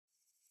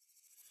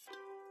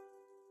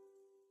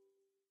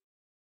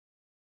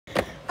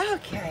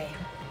Okay,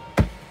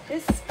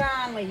 this is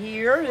finally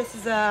here. This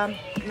is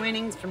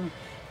winnings from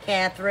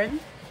Katherine.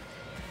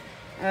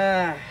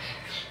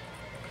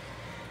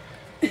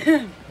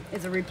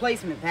 It's a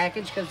replacement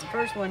package because the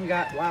first one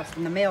got lost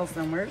in the mail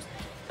somewhere.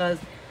 Because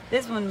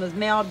this one was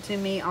mailed to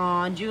me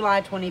on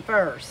July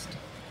 21st.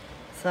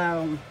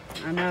 So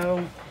I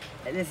know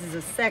this is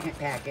a second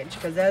package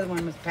because the other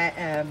one was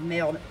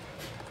mailed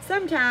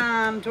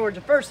sometime towards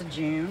the 1st of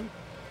June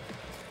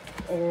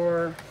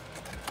or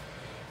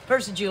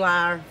 1st of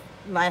July or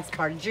last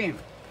part of June.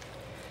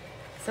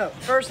 So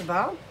first of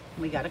all,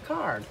 we got a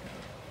card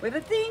with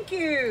a thank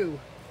you.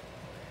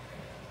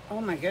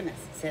 Oh my goodness,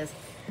 it says,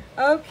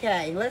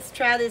 okay, let's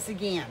try this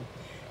again.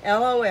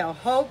 LOL,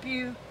 hope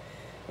you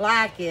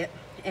like it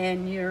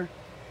and you're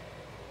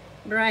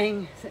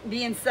being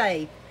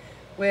safe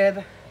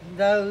with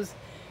those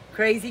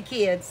crazy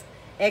kids.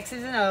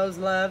 X's and O's,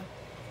 love,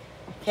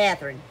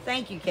 Katherine.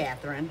 Thank you,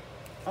 Katherine.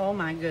 Oh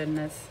my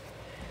goodness.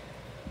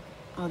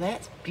 Oh,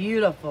 that's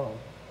beautiful.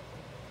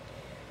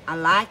 I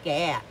like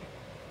that.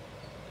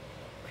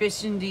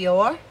 Christian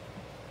Dior.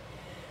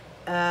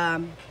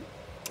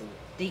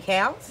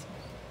 Decals.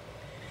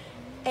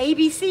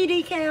 ABC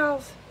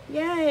decals.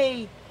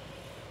 Yay.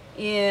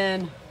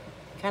 In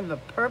kind of a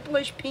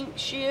purplish pink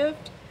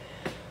shift.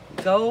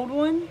 Gold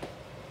one.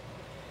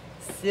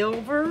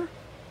 Silver.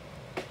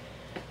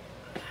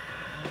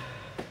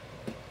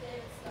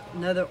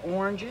 Another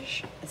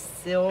orangish.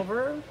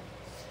 Silver.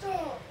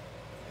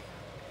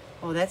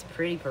 Oh, that's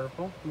pretty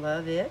purple.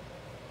 Love it.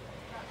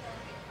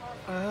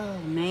 Oh,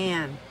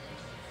 man.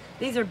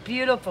 These are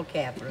beautiful,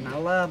 Katherine. I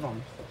love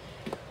them.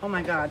 Oh,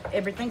 my God.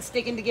 Everything's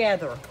sticking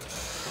together.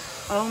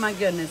 Oh, my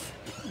goodness.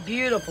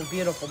 Beautiful,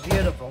 beautiful,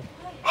 beautiful.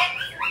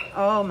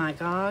 Oh, my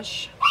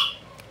gosh.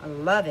 I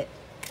love it.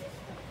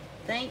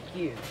 Thank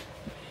you.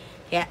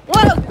 Yeah.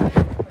 Whoa!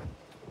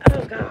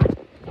 Oh, God.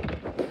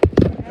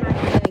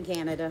 I'm in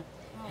Canada.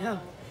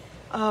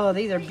 Oh,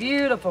 these are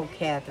beautiful,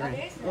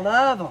 Katherine.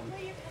 Love them.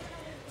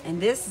 And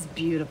this is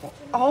beautiful.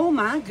 Oh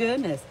my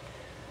goodness.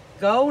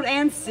 Gold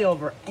and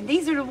silver. And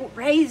these are the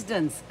raised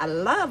ones. I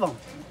love them.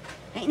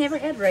 I ain't never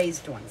had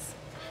raised ones.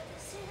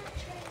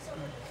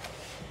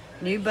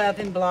 New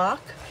buffing block.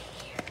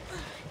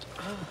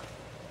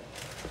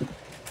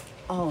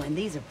 Oh, and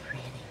these are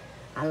pretty.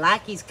 I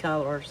like these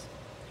colors.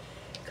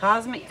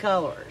 Cosmic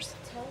colors.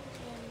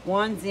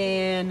 One's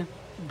in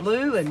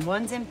blue and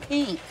one's in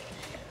pink.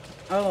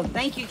 Oh,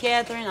 thank you,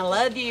 Katherine. I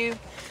love you.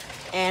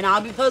 And I'll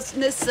be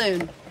posting this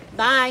soon.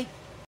 Bye.